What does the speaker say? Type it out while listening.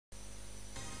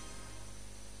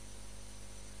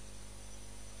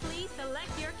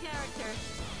character.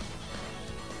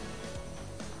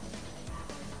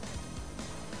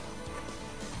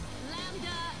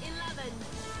 Lambda 11.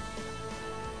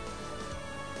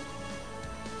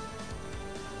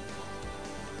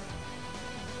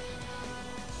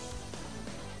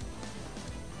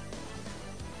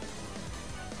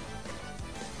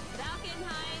 Valken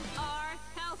are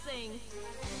housing.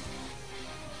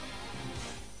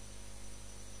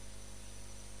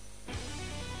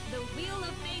 The wheel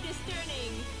of fate is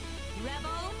turning.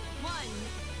 Rebel 1.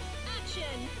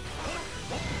 Action!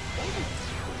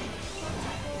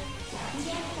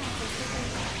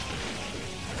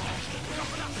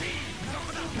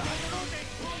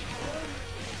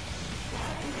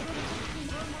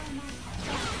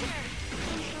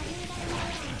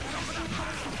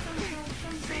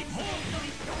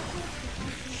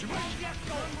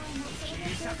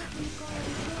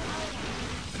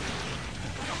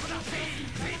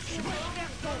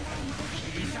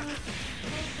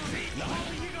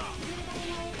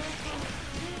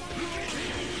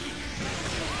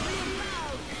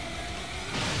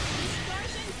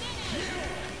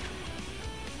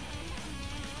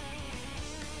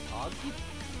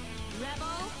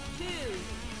 Rebel 2.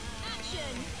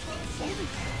 Action!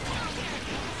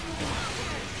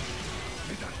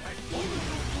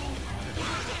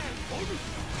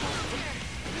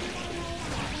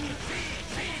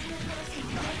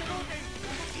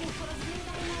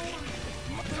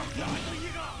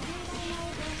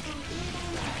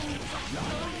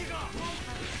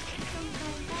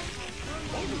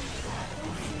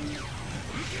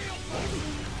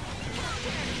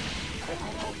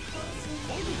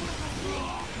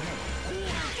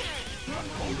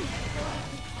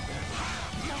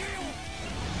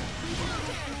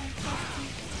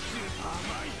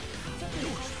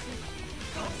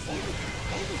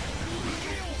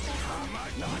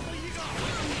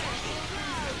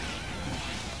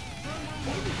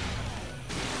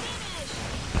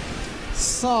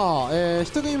さあ、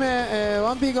1組目、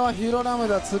1P がヒューロラム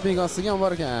ダ、2P が杉山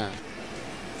バルケン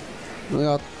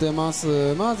やってま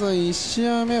す。まず1試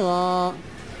合目は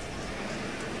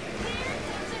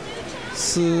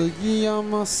杉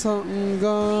山さん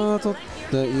が取っ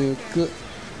ていく。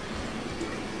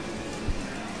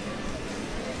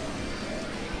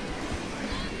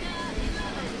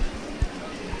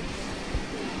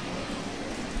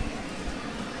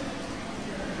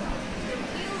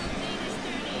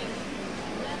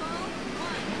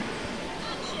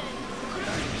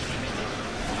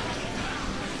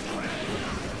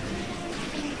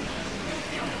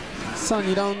さあ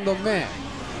2ラウンド目、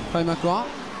開幕は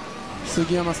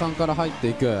杉山さんから入って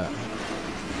いく。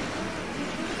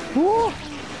おお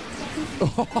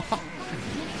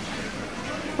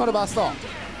これバースト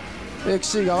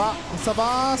XC 側、さあ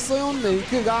バースト読んでい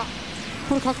くが、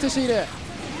これ確定している。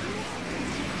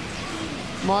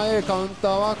前カウンタ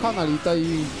ーはかなり痛い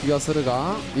気がする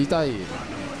が、痛い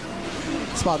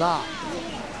スパだ。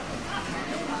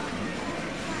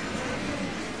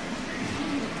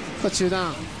さあ中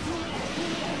段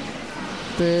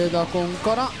テーダコン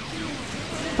から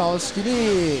倒しき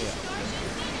り。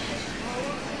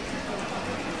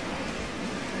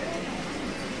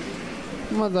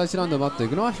まず第1ラウンド待ってい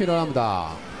くのはヒューロラム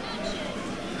ダ。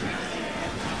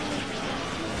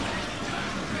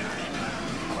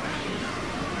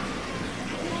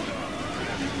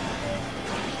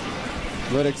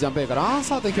ブレーキジャンプ A から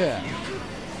さあていく。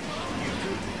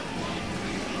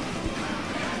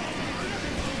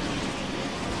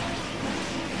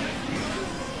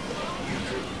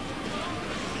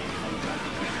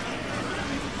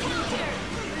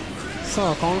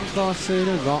さあカウンターしてい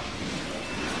るが、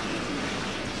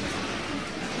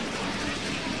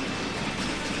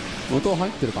音入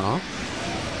ってるかな。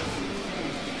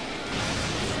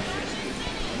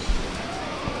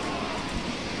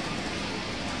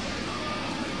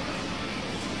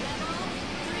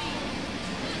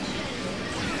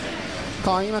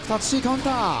開幕タッチカウンタ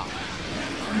ー、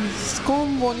コ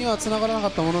ンボにはつながらなか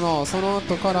ったものの、その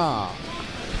後から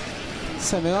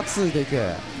攻めが続いていく。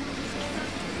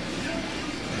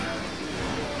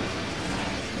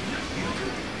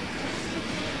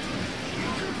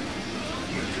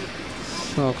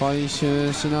さあ回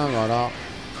収しながら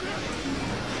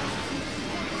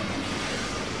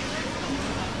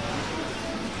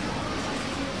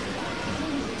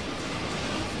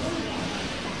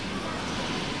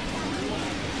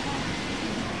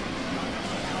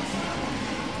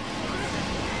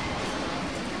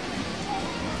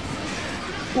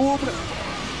おお、これ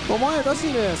お前出して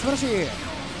いる、素晴らしい。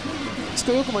ちょっ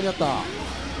とよく間に合った。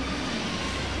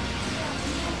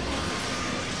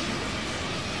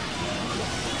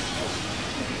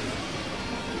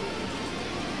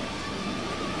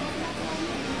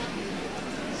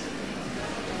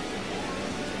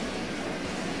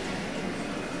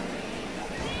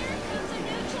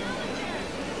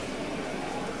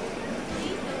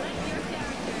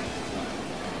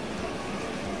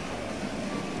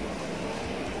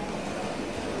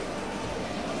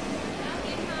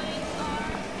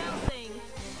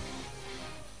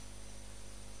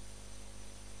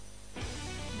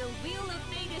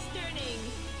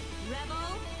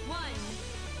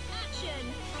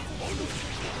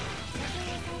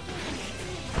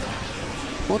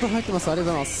音入ってます。ありが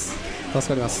とうございます。助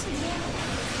かります。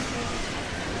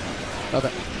やべ、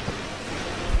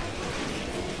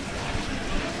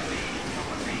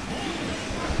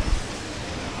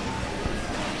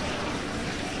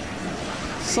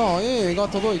さあ A が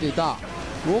届いていた。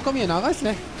狼絵長いです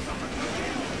ね。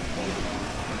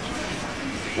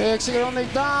騎士が読んでいっ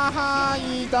た。は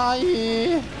ーい、痛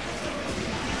い。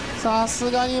さ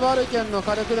すがにバルケンの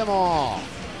火力でも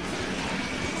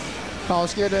倒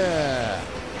しきれる。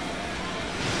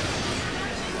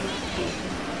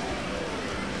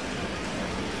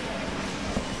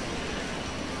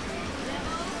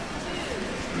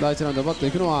第1ラウンド奪って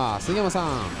いくのは杉山さ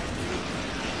ん。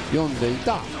読んでい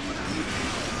た。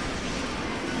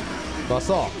バス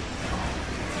ト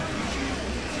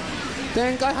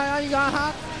展開早い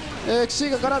が、騎士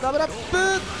がからダブルアップ。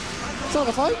そう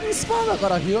か、最近スパーだか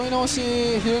ら拾い直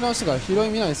しとか拾い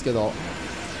見ないですけど、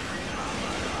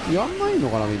やんないの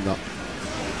かなみんな。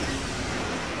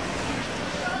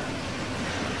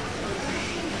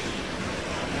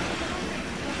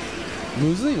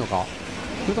むずいのか、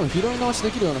それとも拾い直しで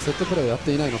きるようなセットプレーをやっ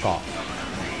ていないのか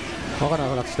分からな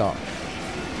くなってきた。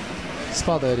ス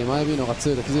パーダより前 B の方が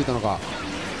強いと気づいたのか。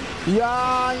い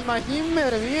やー、今ヒンメ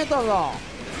ル見えたぞ。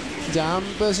ジャン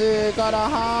プ C から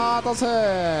ハートス。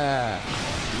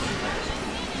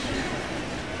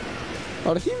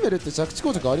あれヒンメルって着地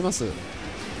硬直あります？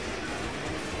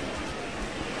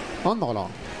あんのかな。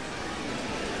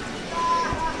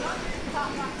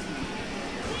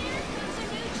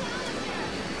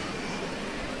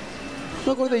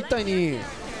これで1対2。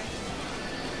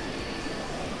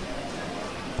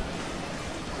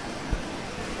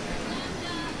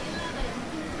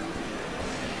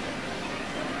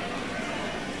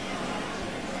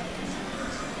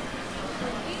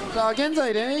さあ現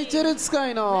在レイチェル使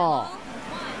いの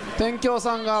天京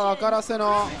さんが分からせ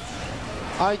の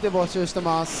相手募集して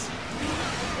ます。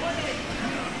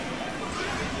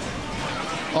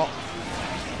あ、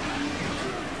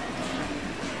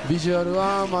ビジュアル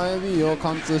は前 B を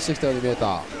貫通してきたように見え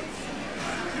た。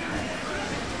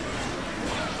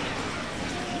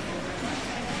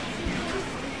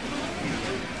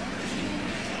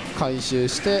回収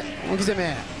して置き攻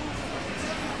め、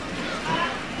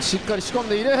しっかり仕込ん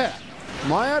でいる。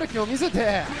前歩きを見せ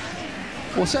て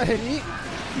おしゃれに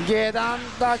下段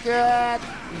卓。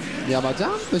いや、まあジャ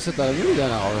ンプしてたら無理だよ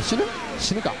な。俺死ぬ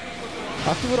か。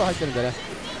アクティブロー入ってるんでね。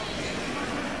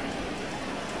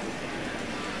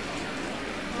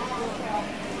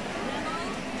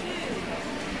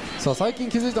さあ最近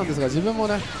気づいたんですが、自分も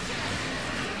ね、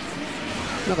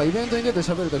なんかイベントに出て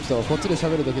喋るときとこっちで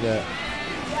喋るときで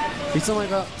いつの間に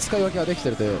か使い分けができて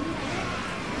るという。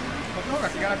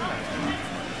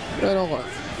なんか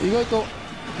意外と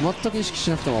全く意識し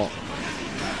なくても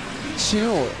死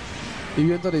ぬをイ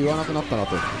ベントで言わなくなったな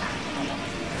と。イ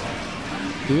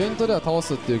ベントでは倒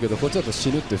すって言うけど、こっちだと死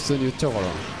ぬって普通に言っちゃうから。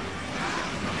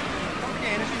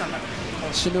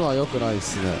死ぬは良くないで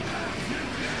すね。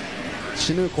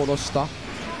死ぬ、殺した、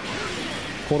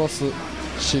殺す、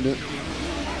死ぬ、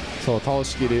そう、倒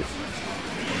しきり。よ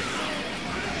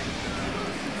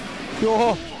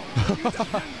ー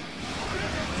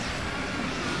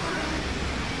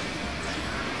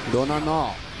どうなん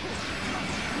の。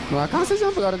まあ完成ジャ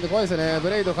ンプがあるんで怖いですよね。ブ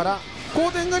レイドから後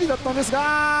転狩りだったんです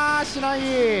がしない。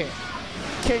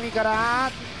ケニから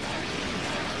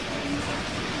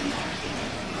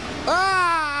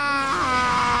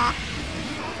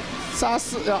さ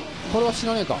す、いやこれは死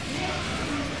なねえか。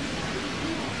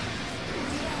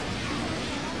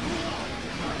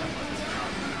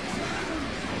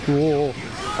おお、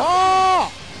あ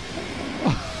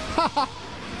あ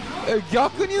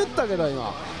逆に打ったけど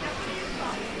今。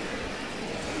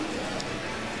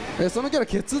そのキャラ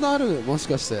ケツのある、もし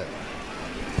かして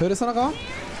ペルソナか。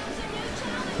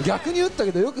逆に打った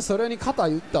けどよくそれに肩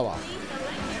打ったわ。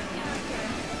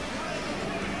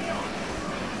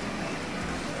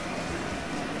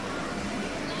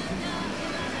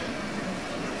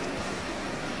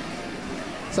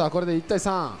さあこれで1対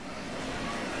3。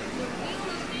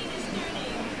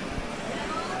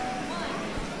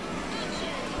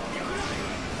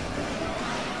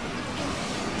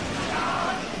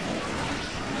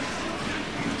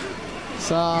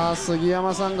さあ杉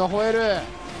山さんが吠える。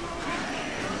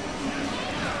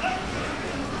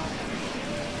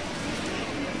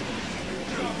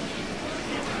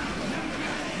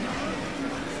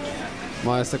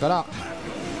前捨てから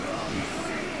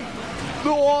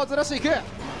おおずらしていく。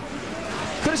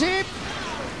苦しい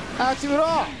アクティブロ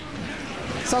ー。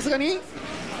さすがに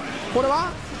これ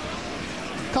は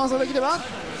完走できればっ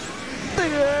て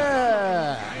いう。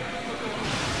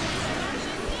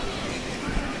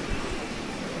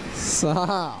さ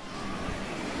あ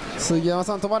杉山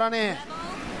さん止まらねえ。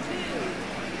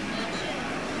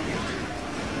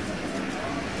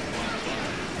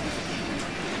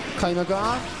開幕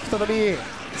は再び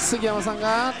杉山さん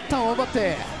がターンを奪っ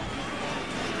て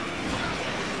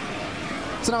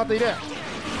つながっている。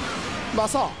バ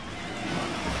ソ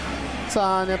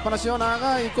さあ、寝っぱなしを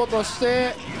長いことし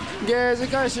てゲージ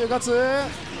回収かつ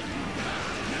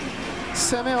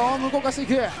攻めを向こうかし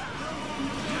ていく。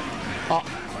あ、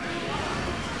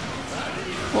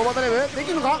オーバードライブでき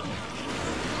るのか。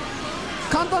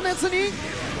簡単なやつに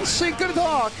しっかりと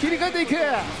切り替えていく。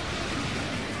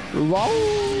わお、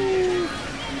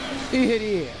いいヘ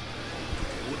リ。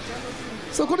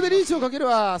そう、これでリーチをかける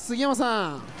わ杉山さ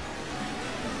ん。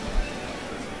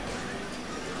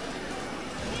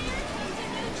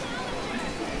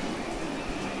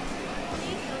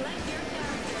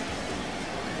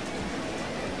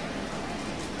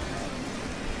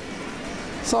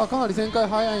さあ、かなり展開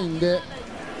早いんで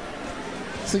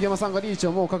杉山さんがリーチ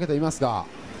をもうかけていますが、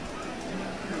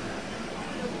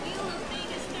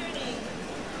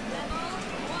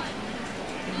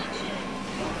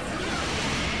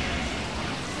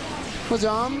ジ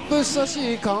ャンプした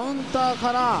しカウンター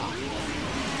から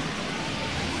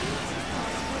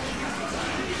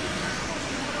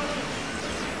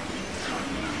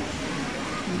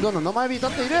どんどん名前火立っ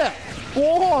ている。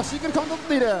おお、しっかりカウンター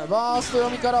取っている。バースト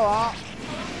読みからは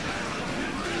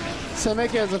攻め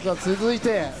継続が続い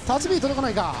てタッチビー届か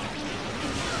ないか。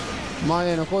前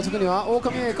への後続には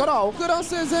狼 A から遅ら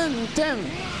せ前転、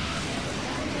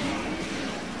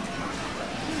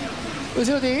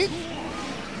後ろ D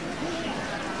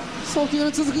早期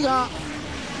の続きが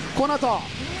この後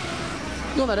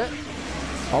どうなる。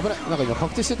危ない、なんか今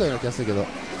確定してたような気がするけど、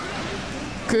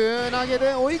空投げ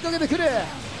で追いかけてくる。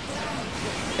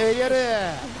エリアル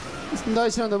第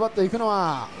1ラウンド奪っていくの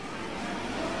は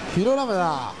ヒロラム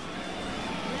だ。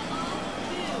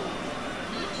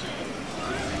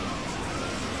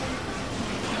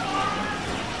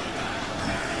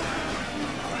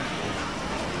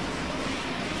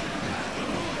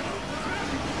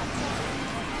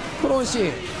これおいし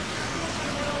い。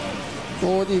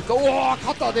 OD か。おお、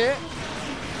肩でや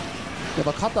っ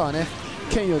ぱ肩はね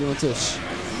剣よりも強し。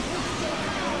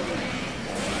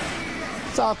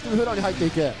さあアクティブフロアに入って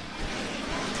いく。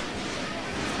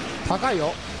高い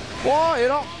よ。おお、エ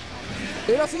ラ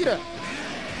すぎる。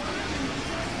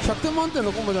100点満点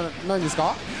のコンボじゃないんです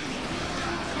か。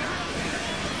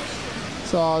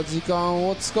さあ時間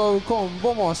を使うコン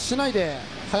ボもしないで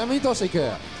早めに通してい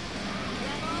く。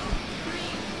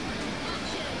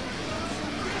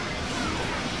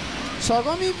しゃ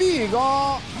がみ B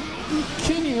が一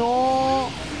気に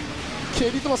蹴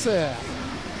り飛ばす。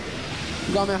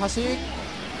画面端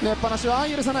寝っぱなしは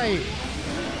許さない。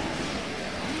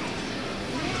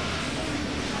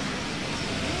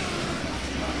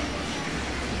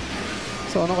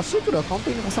さあ、なんかシンプルは完璧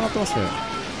に重なってますね。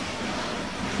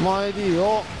前 D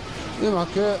をうま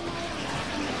く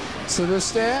潰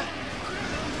して、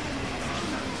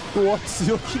うわ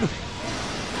強気の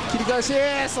切り返し、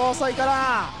総裁か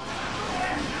ら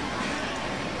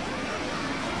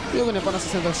よく寝っぱなし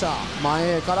選択した。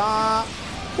前から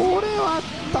これは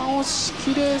倒し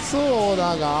きれそう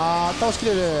だが倒しき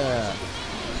れる。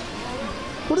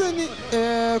これで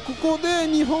ここで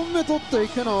2本目取ってい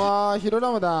くのはヒロ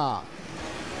ラムだ。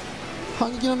反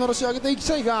撃ののろしを上げていき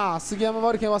たいが杉山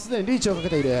バルケンはすでにリーチをかけ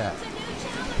ている。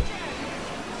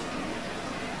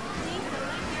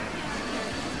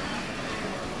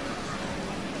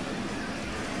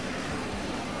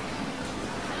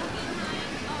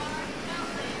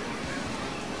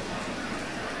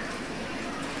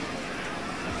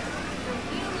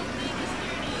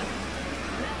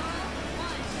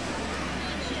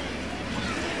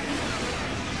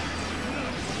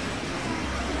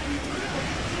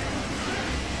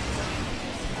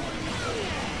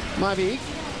マビー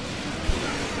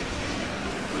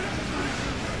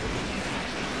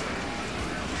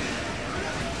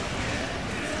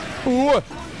おい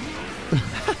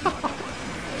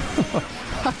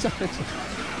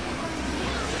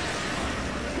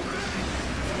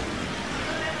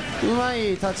うま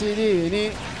い立ち D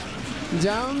にジ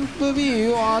ャンプ B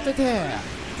を当てて、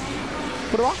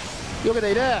これは避け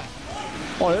ている。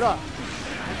おい、偉い。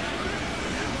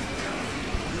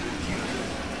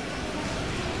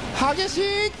激しい。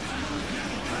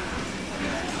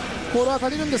これは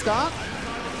足りるんですか。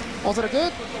おそらく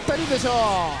足りるでしょ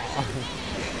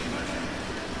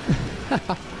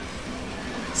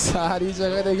うさあリーチ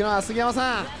をかけていくのは杉山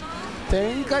さん。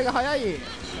展開が早い。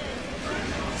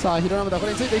さあヒロラムダこ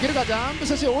れについていけるか。ジャンプ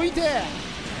写真置いて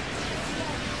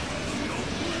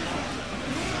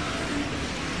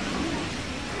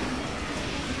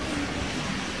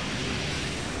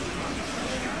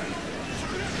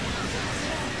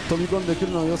飛び込んでく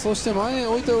るのを予想して前へ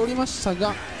置いておりました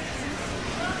が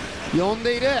呼ん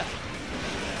でいる。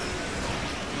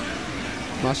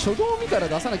初動を見たら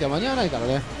出さなきゃ間に合わないから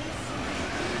ね。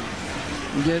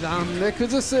下段で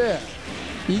崩す。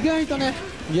意外とね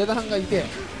下段がいて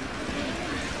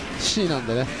C なん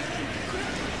でね、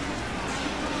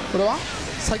これは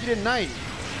先でない。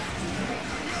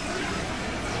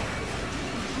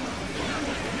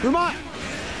うまい。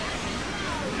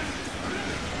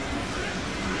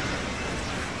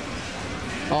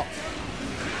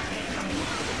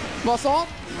バスト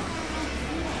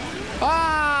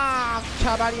キ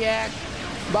ャバリエ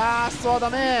バーストはダ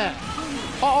メ。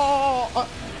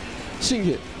審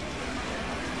議。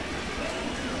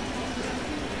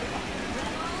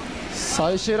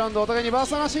最終ラウンドお互いにバース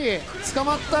トなし。捕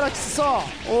まったらきつそ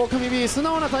う。狼 B 素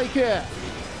直な体育。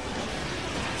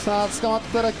さあ捕まっ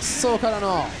たらきつそうから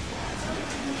の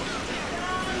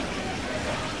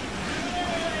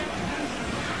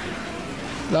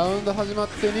ラウンド始まっ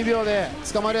て2秒で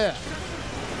捕まる。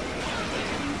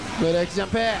ブレーキジャン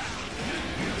プ。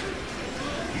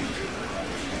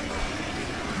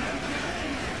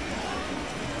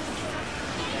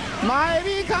前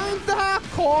B カウンタ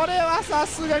ー。これはさ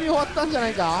すがに終わったんじゃな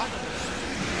いか。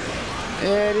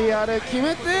エリアで決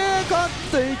めて勝っ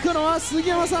ていくのは杉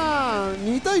山さん。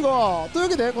2対5というわ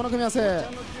けでこの組み合わせ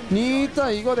2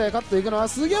対5で勝っていくのは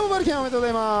杉山バルケン。おめでとうご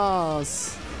ざいま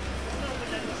す。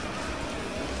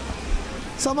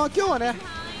さあ今日はね、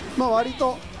割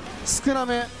と少な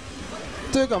め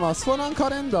というかスポナンカ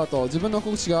レンダーと自分の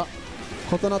告知が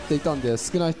異なっていたんで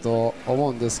少ないと思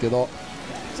うんですけど、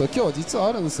今日は実は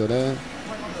あるんですよね。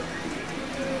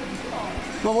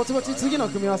ぼちぼち次の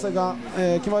組み合わせが、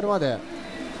決まるまで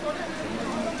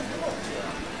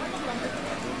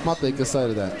待っていくスタイ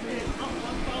ルで